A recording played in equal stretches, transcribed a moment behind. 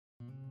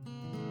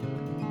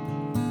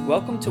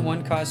Welcome to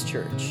One Cause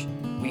Church.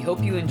 We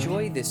hope you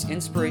enjoy this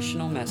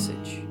inspirational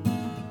message.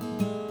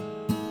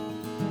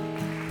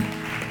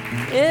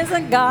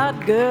 Isn't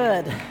God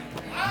good?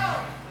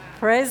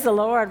 Praise the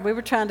Lord. We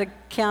were trying to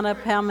count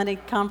up how many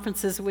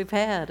conferences we've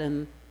had,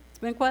 and it's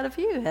been quite a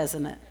few,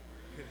 hasn't it?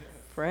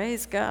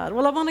 Praise God.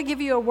 Well, I want to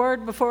give you a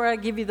word before I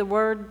give you the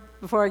word,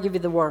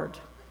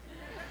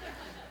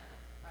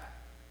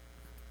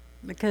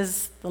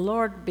 Because the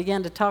Lord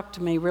began to talk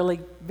to me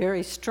really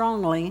very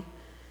strongly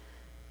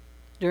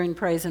during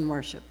praise and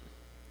worship.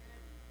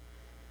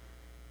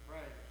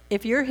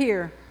 If you're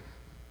here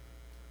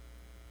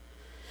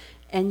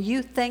and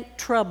you think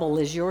trouble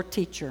is your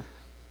teacher,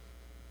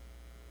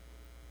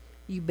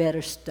 you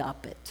better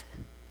stop it.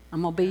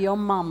 I'm going to be your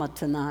mama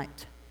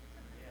tonight,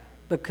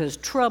 because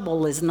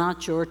trouble is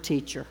not your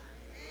teacher.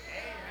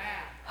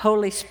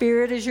 Holy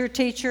Spirit is your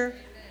teacher.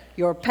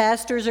 Your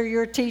pastors are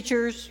your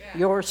teachers.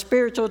 Your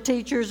spiritual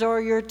teachers are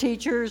your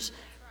teachers.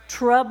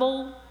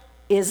 Trouble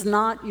is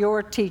not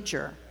your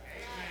teacher.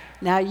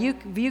 Now,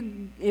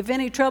 if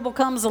any trouble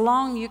comes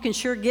along, you can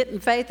sure get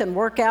in faith and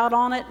work out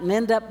on it and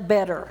end up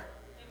better.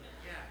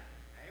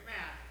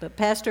 But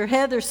Pastor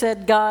Heather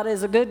said God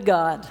is a good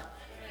God.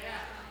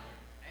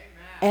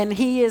 And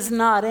He is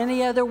not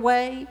any other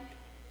way.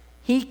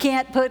 He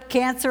can't put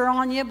cancer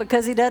on you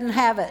because He doesn't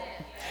have it.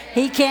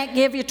 He can't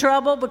give you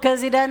trouble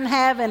because He doesn't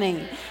have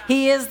any.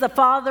 He is the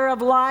Father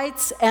of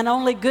lights, and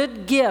only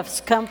good gifts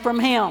come from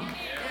Him.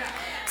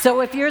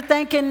 So if you're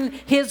thinking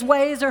His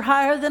ways are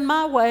higher than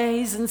my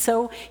ways, and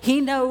so He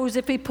knows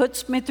if He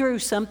puts me through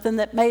something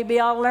that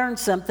maybe I'll learn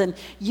something,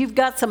 you've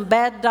got some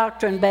bad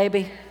doctrine,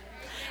 baby.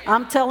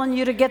 I'm telling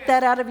you to get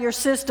that out of your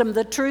system.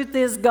 The truth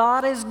is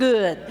God is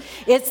good.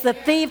 It's the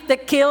thief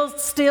that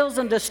kills, steals,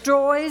 and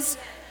destroys.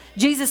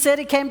 Jesus said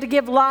He came to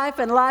give life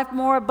and life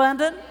more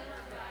abundant.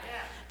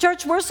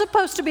 Church, we're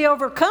supposed to be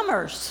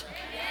overcomers.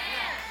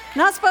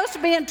 Not supposed to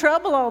be in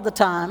trouble all the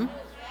time.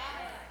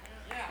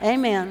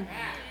 Amen.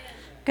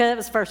 Okay, that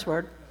was the first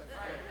word.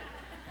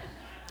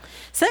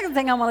 Second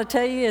thing I want to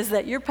tell you is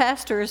that your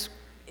pastor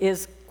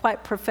is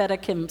quite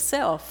prophetic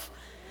himself.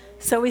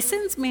 So he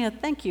sends me a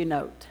thank you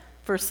note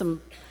for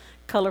some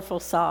colorful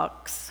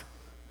socks.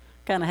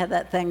 Kind of had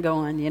that thing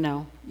going, you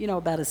know. You know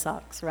about his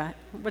socks, right?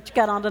 What you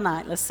got on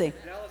tonight? Let's see.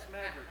 Dallas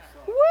Mavericks.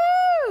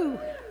 Woo!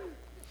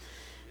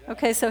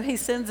 Okay, so he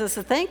sends us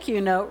a thank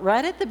you note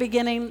right at the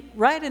beginning,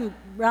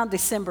 around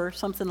December,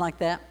 something like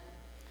that.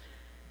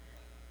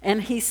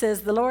 And he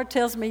says, the Lord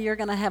tells me you're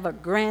going to have a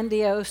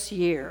grandiose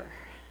year.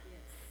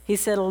 He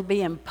said it'll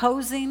be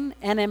imposing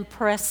and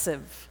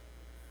impressive.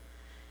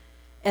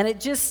 And it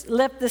just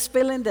left this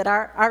feeling that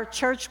our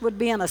church would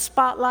be in a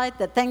spotlight,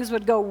 that things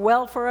would go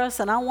well for us,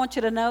 and I want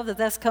you to know that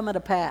that's coming to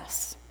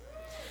pass.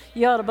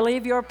 You ought to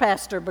believe your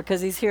pastor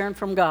because he's hearing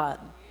from God.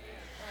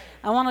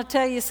 I want to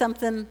tell you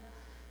something.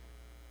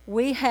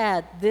 We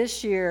had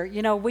this year,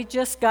 we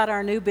just got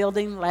our new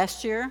building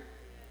last year.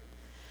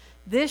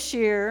 This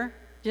year,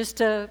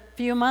 just a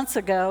few months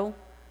ago,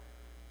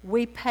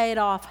 we paid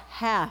off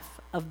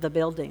half of the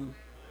building.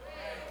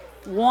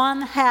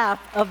 One half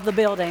of the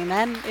building,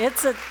 and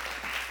it's a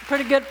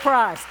pretty good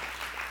price.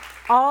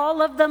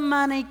 All of the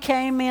money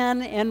came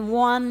in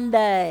one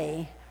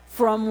day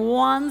from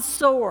one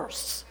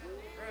source.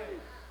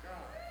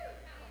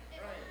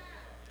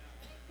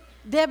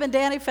 Deb and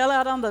Danny fell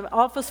out on the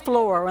office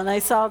floor when they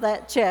saw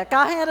that check.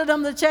 I handed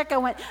them the check. I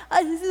went,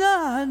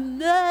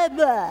 blah,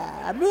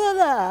 blah,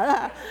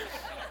 blah.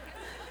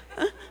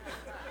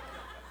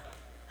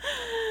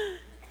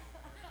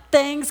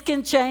 Things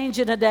can change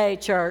in a day,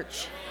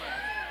 church.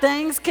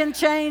 Things can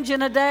change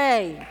in a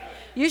day.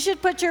 You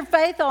should put your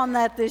faith on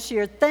that this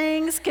year.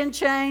 Things can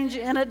change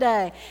in a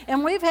day.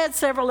 And we've had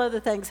several other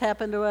things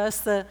happen to us.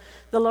 The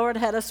Lord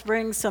had us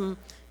bring some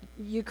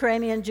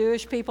Ukrainian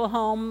Jewish people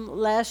home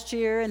last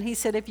year, and He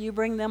said, if you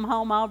bring them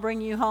home, I'll bring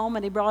you home.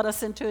 And He brought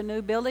us into a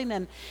new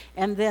building,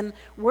 and then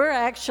we're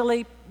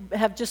actually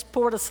have just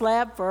poured a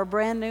slab for a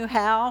brand new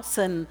house,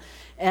 and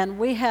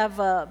we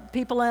have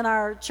people in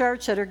our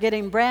church that are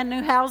getting brand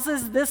new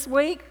houses this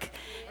week.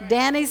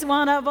 Danny's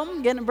one of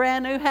them, getting a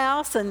brand new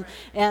house,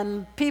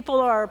 and people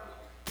are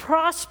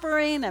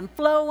prospering and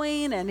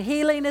flowing, and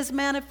healing is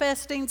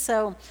manifesting.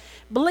 So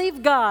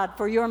believe God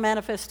for your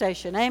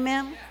manifestation.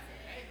 Amen.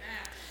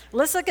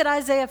 Let's look at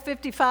Isaiah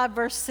 55,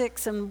 verse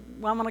 6, and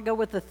I'm going to go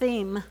with the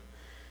theme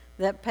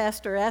that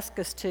Pastor asked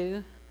us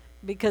to,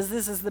 because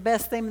this is the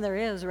best theme there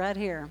is right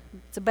here.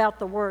 It's about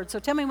the Word. So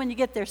tell me when you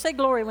get there. Say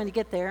glory when you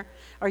get there,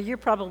 or you're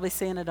probably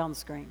seeing it on the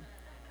screen.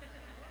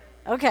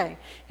 Okay,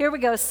 here we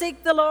go.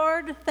 Seek the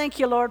Lord. Thank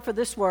you, Lord, for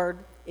this word.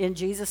 In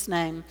Jesus'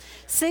 name.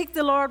 Seek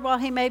the Lord while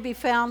He may be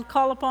found.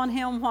 Call upon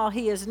Him while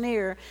He is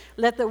near.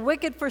 Let the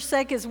wicked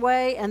forsake his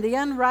way, and the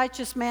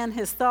unrighteous man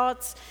his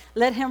thoughts.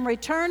 Let him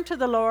return to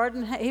the Lord,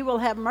 and He will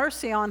have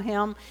mercy on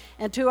him,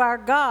 and to our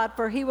God,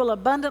 for He will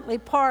abundantly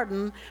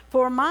pardon.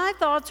 For my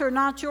thoughts are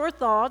not your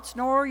thoughts,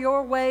 nor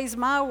your ways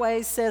my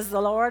ways, says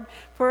the Lord.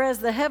 For as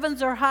the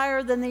heavens are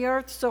higher than the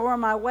earth, so are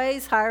my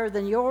ways higher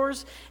than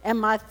yours, and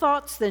my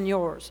thoughts than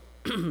yours.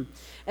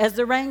 As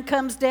the rain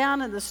comes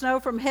down and the snow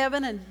from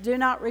heaven and do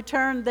not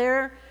return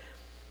there,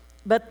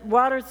 but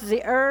waters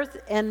the earth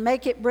and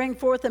make it bring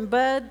forth and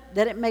bud,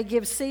 that it may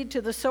give seed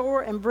to the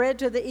sower and bread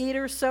to the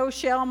eater, so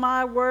shall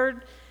my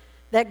word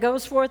that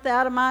goes forth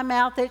out of my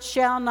mouth, it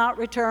shall not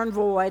return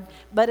void,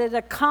 but it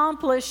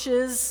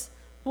accomplishes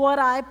what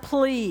I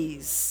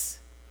please.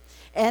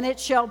 And it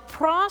shall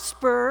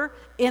prosper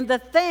in the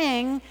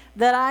thing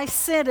that I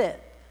sent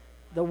it.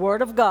 The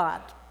word of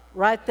God,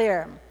 right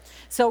there.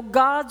 So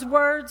God's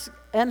words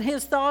and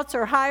his thoughts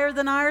are higher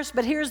than ours,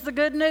 but here's the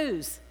good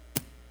news.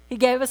 He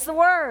gave us the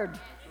word.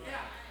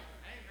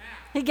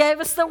 He gave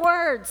us the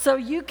word so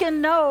you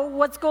can know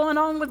what's going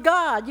on with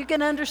God. You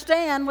can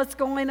understand what's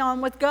going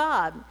on with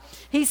God.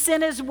 He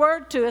sent his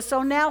word to us,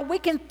 so now we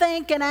can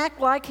think and act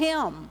like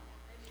him.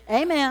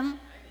 Amen.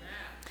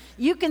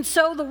 You can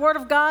sow the word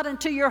of God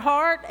into your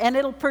heart, and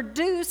it'll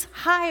produce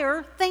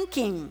higher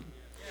thinking.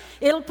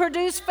 It'll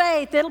produce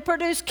faith. It'll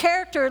produce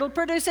character. It'll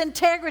produce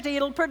integrity.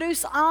 It'll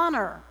produce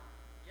honor.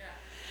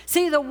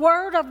 See, the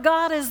word of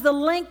God is the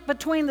link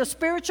between the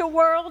spiritual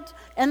world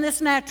and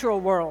this natural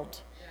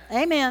world.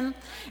 Amen.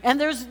 And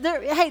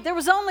there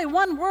was only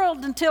one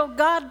world until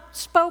God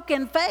spoke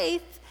in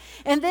faith.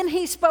 And then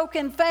he spoke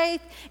in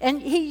faith,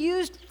 and he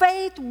used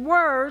faith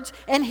words,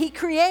 and he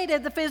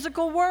created the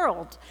physical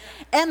world.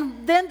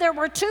 And then there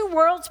were two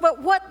worlds,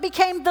 but what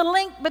became the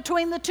link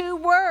between the two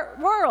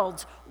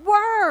worlds?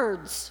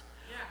 Words.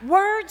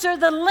 Words are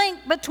the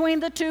link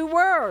between the two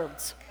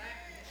worlds.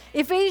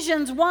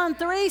 Ephesians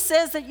 1:3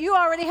 says that you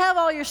already have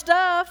all your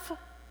stuff.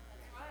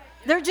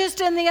 They're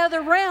just in the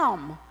other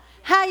realm.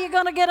 How are you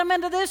going to get them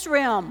into this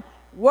realm?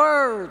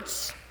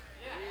 Words.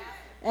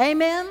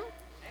 Amen?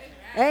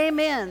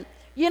 Amen.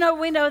 You know,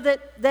 we know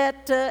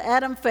that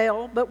Adam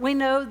fell, but we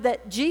know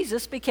that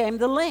Jesus became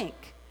the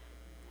link.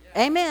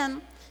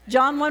 Amen.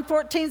 John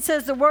 1:14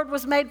 says the word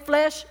was made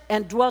flesh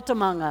and dwelt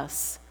among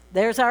us.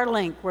 There's our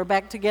link. We're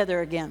back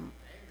together again.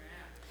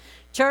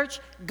 Church,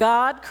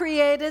 God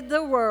created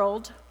the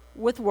world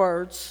with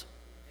words.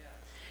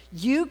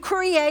 You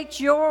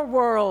create your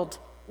world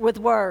with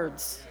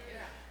words.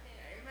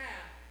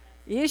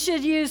 You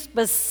should use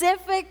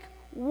specific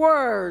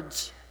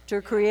words to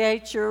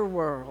create your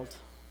world.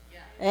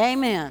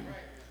 Amen.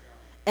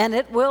 And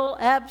it will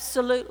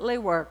absolutely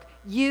work.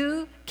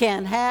 You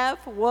can have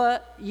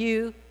what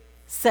you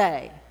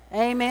say.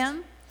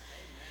 Amen.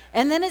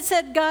 And then it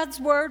said God's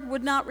word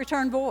would not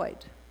return void.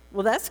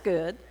 Well, that's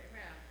good.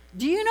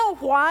 Do you know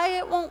why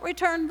it won't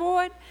return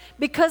void?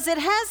 Because it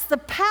has the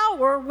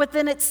power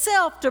within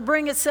itself to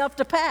bring itself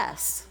to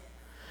pass.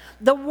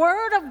 The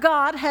word of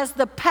God has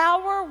the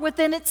power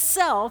within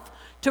itself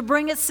to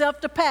bring itself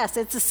to pass.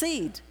 It's a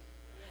seed.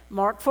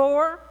 Mark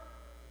 4,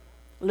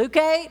 Luke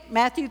 8,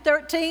 Matthew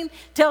 13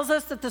 tells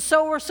us that the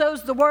sower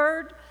sows the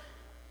word. It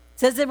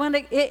says that when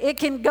it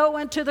can go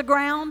into the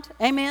ground.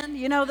 Amen.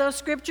 You know those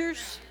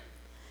scriptures?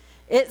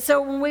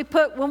 So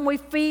when we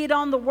feed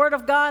on the word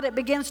of God, it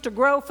begins to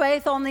grow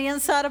faith on the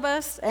inside of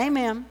us.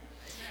 Amen.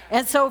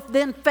 And so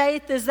then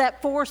faith is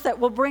that force that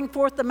will bring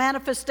forth the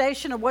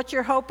manifestation of what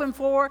you're hoping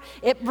for.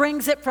 It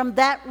brings it from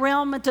that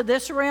realm into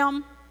this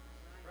realm.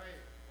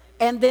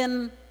 And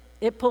then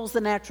it pulls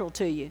the natural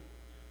to you.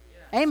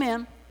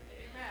 Amen.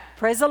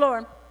 Praise the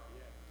Lord.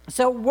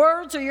 So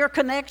words are your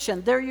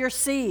connection. They're your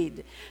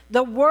seed.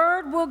 The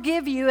word will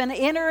give you an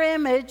inner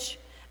image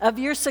of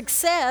your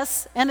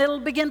success, and it'll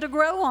begin to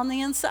grow on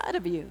the inside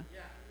of you.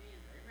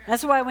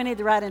 That's why we need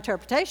the right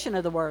interpretation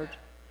of the word.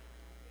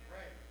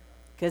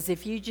 Because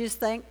if you just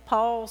think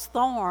Paul's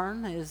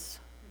thorn is,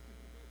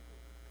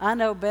 I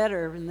know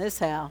better in this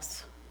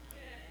house.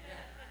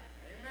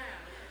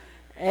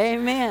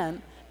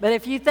 Amen. But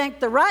if you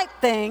think the right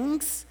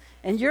things,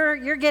 and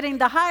you're getting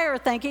the higher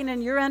thinking,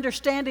 and you're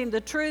understanding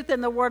the truth in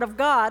the Word of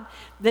God,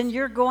 then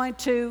you're going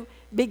to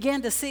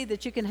begin to see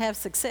that you can have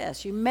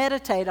success. You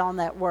meditate on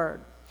that Word.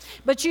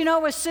 But you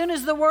know, as soon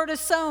as the word is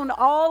sown,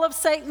 all of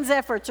Satan's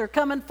efforts are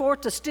coming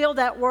forth to steal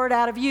that word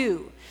out of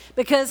you,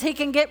 because he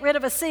can get rid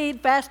of a seed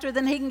faster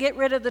than he can get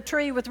rid of the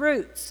tree with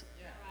roots.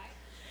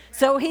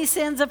 So he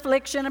sends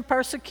affliction and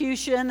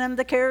persecution and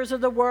the cares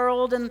of the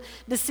world and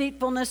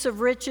deceitfulness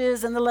of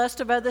riches and the lust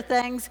of other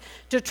things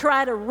to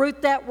try to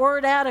root that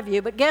word out of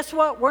you. But guess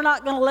what? We're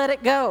not going to let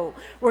it go.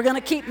 We're going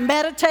to keep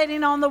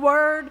meditating on the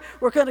word.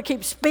 We're going to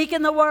keep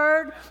speaking the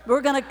word.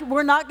 We're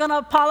not going to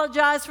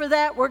apologize for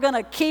that. We're going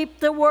to keep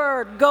the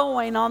word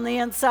going on the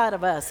inside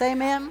of us.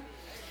 Amen?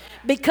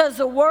 Because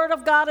the word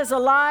of God is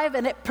alive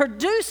and it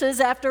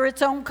produces after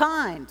its own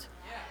kind.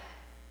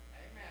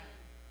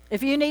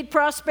 If you need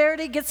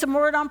prosperity, get some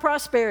word on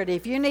prosperity.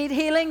 If you need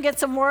healing, get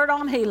some word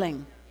on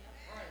healing.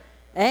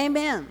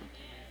 Amen.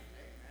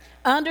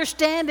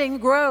 Understanding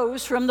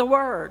grows from the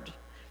word.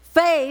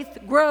 Faith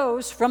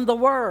grows from the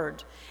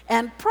word.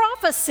 And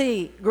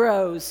prophecy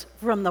grows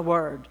from the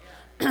word.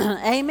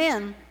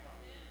 Amen.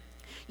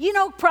 You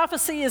know,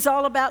 prophecy is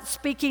all about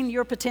speaking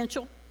your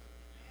potential.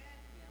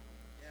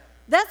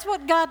 That's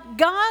what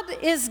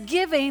God is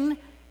giving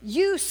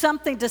you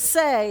something to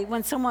say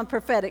when someone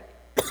prophetic.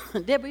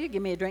 Deb, will you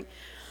give me a drink?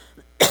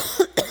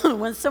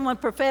 when someone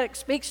prophetic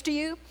speaks to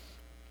you,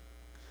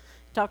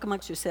 talk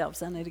amongst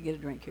yourselves. I need to get a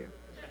drink here.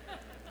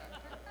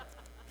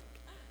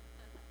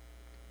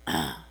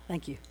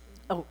 Thank you.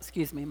 Oh,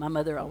 excuse me. My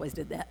mother always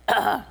did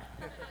that.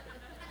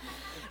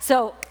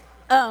 So,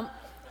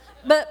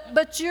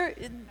 but your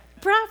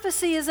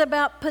prophecy is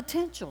about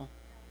potential.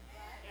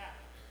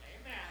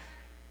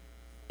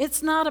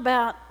 It's not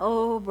about,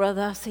 oh,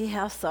 brother, I see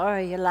how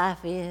sorry your life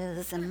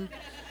is, and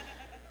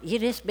you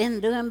just been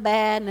doing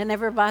bad, and then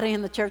everybody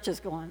in the church is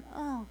going,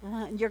 oh,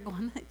 and you're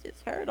going, I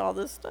just heard all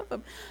this stuff.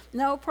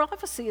 No,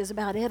 prophecy is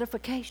about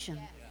edification.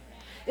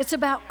 It's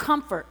about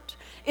comfort.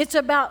 It's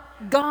about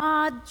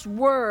God's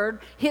word,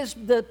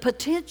 the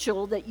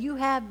potential that you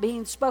have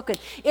being spoken.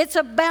 It's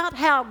about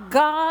how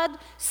God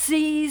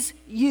sees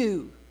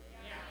you.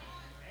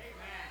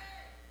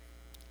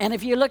 And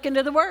if you look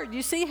into the word,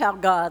 you see how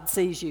God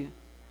sees you.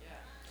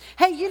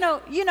 Hey, you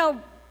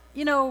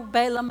know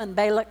Balaam and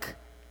Balak?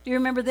 Do you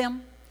remember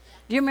them?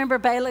 Do you remember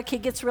Balak? He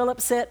gets real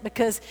upset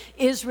because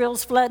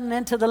Israel's flooding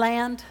into the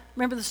land.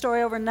 Remember the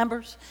story over in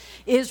Numbers?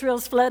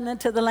 Israel's flooding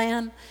into the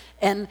land,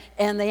 and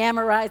the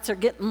Amorites are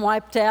getting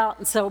wiped out.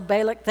 And so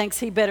Balak thinks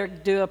he better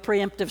do a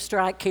preemptive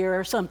strike here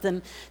or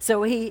something.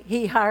 So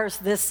he hires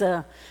this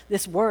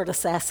word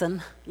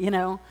assassin,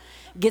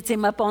 gets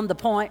him up on the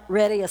point,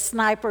 ready, a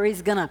sniper.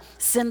 He's going to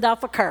send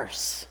off a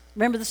curse.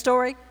 Remember the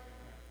story?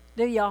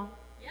 Do y'all?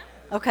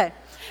 Okay.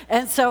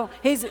 And so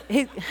he's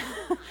good,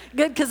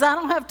 because I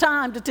don't have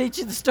time to teach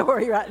you the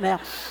story right now,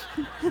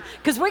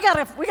 because we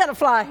gotta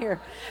fly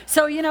here.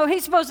 So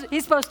he's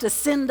supposed to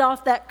send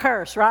off that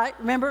curse, right?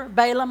 Remember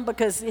Balaam,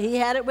 because he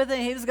had it with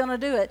him, he was going to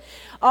do it.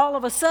 All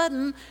of a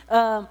sudden,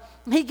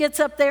 he gets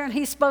up there and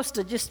he's supposed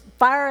to just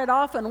fire it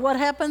off, and what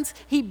happens?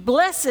 He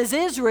blesses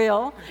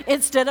Israel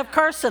instead of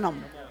cursing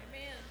them.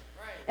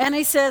 And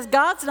he says,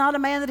 God's not a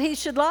man that he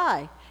should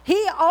lie.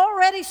 He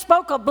already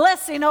spoke a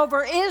blessing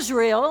over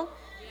Israel.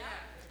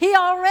 He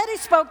already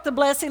spoke the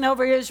blessing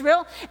over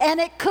Israel,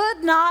 and it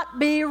could not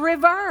be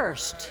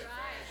reversed.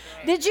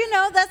 Did you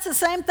know that's the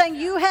same thing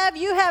you have?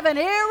 You have an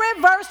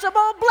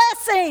irreversible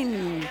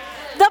blessing.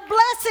 The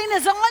blessing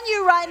is on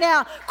you right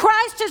now.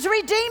 Christ has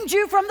redeemed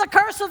you from the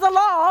curse of the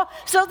law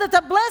so that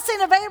the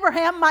blessing of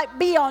Abraham might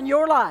be on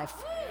your life.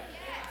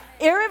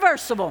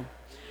 Irreversible.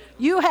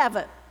 You have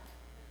it.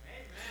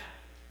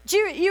 Do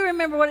you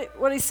remember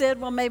what he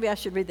said? Well, maybe I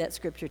should read that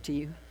scripture to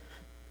you.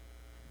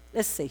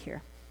 Let's see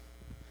here.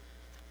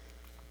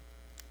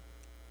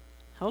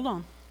 Hold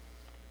on.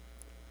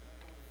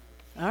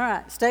 All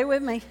right, stay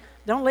with me.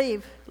 Don't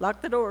leave.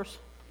 Lock the doors.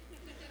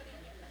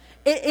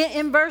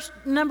 In verse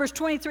Numbers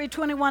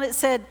 23:21, it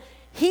said,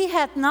 he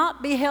hath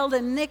not beheld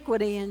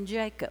iniquity in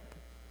Jacob.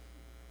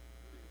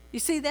 You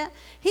see that?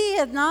 He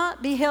hath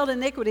not beheld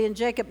iniquity in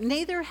Jacob,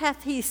 neither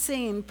hath he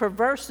seen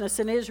perverseness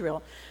in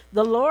Israel.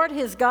 The Lord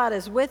his God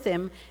is with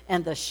him,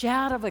 and the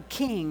shout of a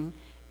king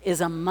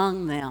is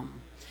among them.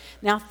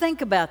 Now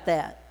think about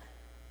that.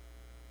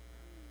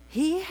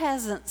 He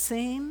hasn't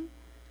seen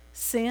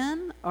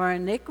sin or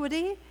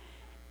iniquity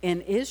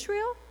in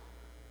Israel?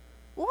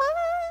 What?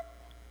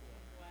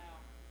 Wow.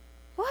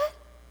 What?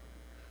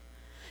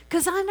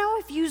 Because I know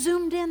if you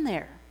zoomed in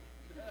there,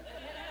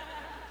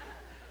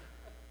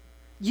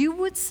 you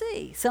would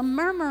see some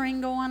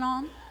murmuring going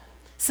on,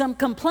 some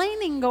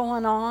complaining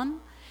going on,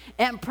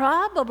 and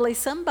probably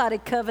somebody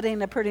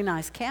coveting a pretty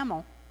nice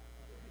camel.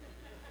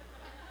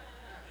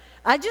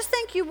 I just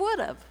think you would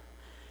have.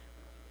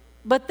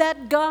 But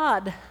that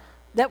God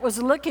that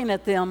was looking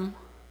at them,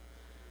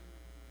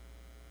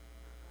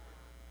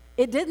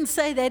 it didn't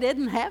say they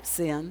didn't have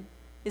sin.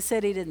 It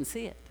said he didn't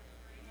see it.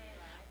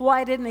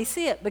 Why didn't he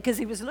see it? Because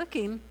he was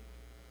looking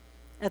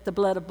at the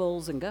blood of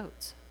bulls and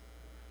goats.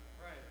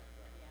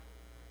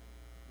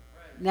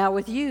 Now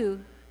with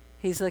you,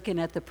 he's looking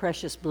at the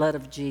precious blood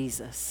of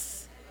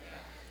Jesus.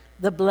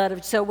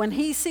 So when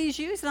he sees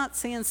you, he's not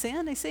seeing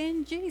sin, he's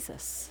seeing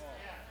Jesus.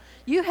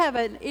 You have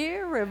an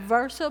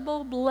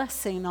irreversible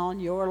blessing on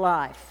your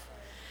life.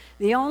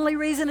 The only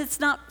reason it's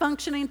not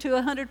functioning to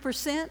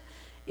 100%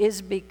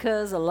 is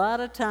because a lot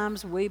of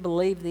times we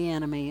believe the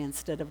enemy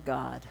instead of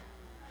God.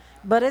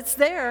 But it's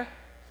there,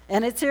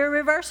 and it's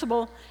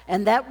irreversible,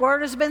 and that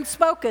word has been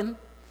spoken.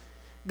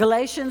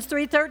 Galatians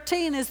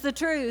 3:13 is the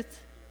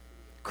truth.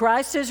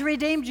 Christ has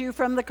redeemed you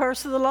from the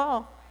curse of the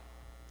law.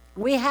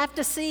 We have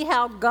to see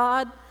how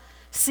God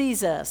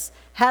sees us.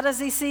 How does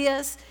he see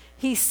us?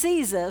 He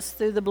sees us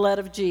through the blood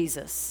of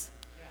Jesus.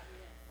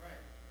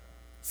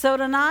 So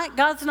tonight,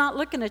 God's not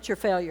looking at your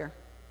failure.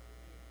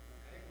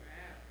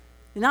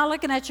 He's not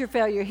looking at your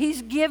failure.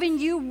 He's giving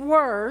you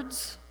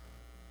words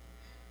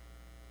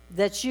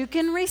that you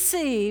can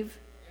receive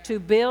to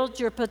build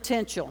your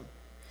potential.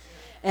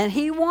 And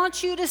he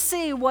wants you to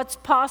see what's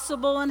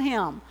possible in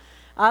him.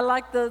 I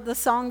like the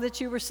song that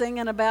you were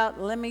singing about,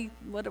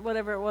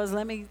 whatever it was,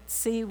 let me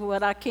see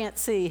what I can't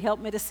see. Help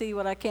me to see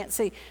what I can't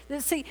see.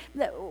 See,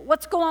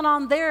 what's going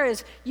on there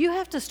is you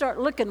have to start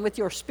looking with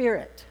your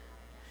spirit.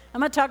 I'm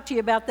going to talk to you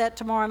about that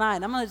tomorrow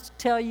night. I'm going to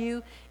tell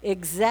you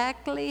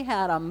exactly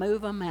how to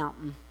move a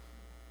mountain.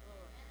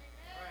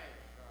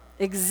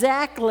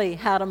 exactly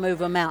how to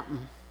move a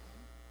mountain.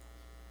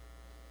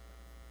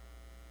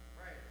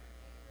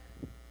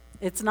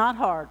 It's not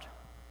hard.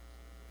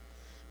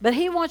 But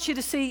he wants you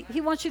to see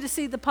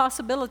the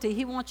possibility.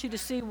 He wants you to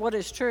see what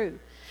is true.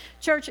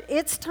 Church,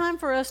 it's time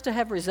for us to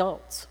have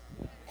results.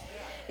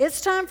 It's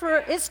time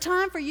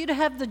for you to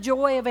have the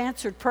joy of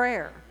answered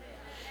prayer.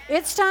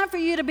 It's time for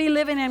you to be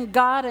living in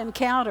God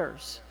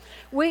encounters.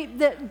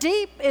 The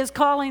deep is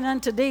calling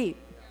unto deep.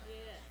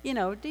 You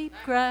know, deep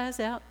cries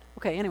out.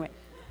 Okay, anyway.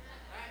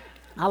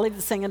 I'll leave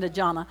the singing to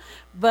Jonna.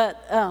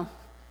 But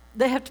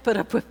they have to put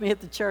up with me at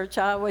the church.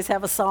 I always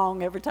have a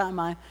song every time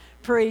I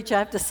preach. I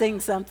have to sing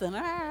something.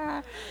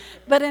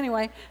 But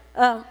anyway,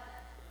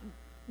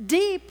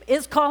 deep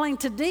is calling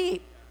to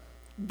deep.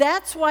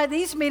 That's why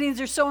these meetings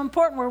are so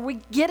important, where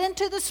we get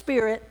into the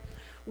Spirit,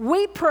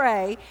 we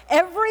pray,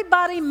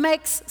 everybody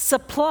makes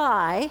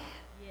supply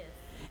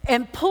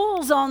and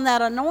pulls on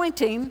that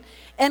anointing,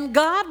 and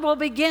God will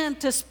begin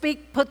to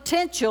speak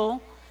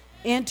potential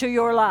into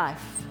your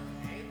life.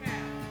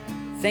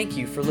 Thank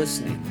you for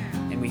listening,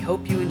 and we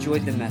hope you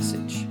enjoyed the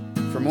message.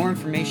 For more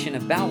information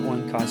about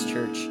One Cause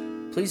Church,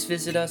 please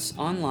visit us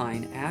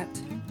online at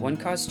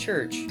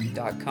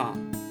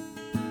onecausechurch.com.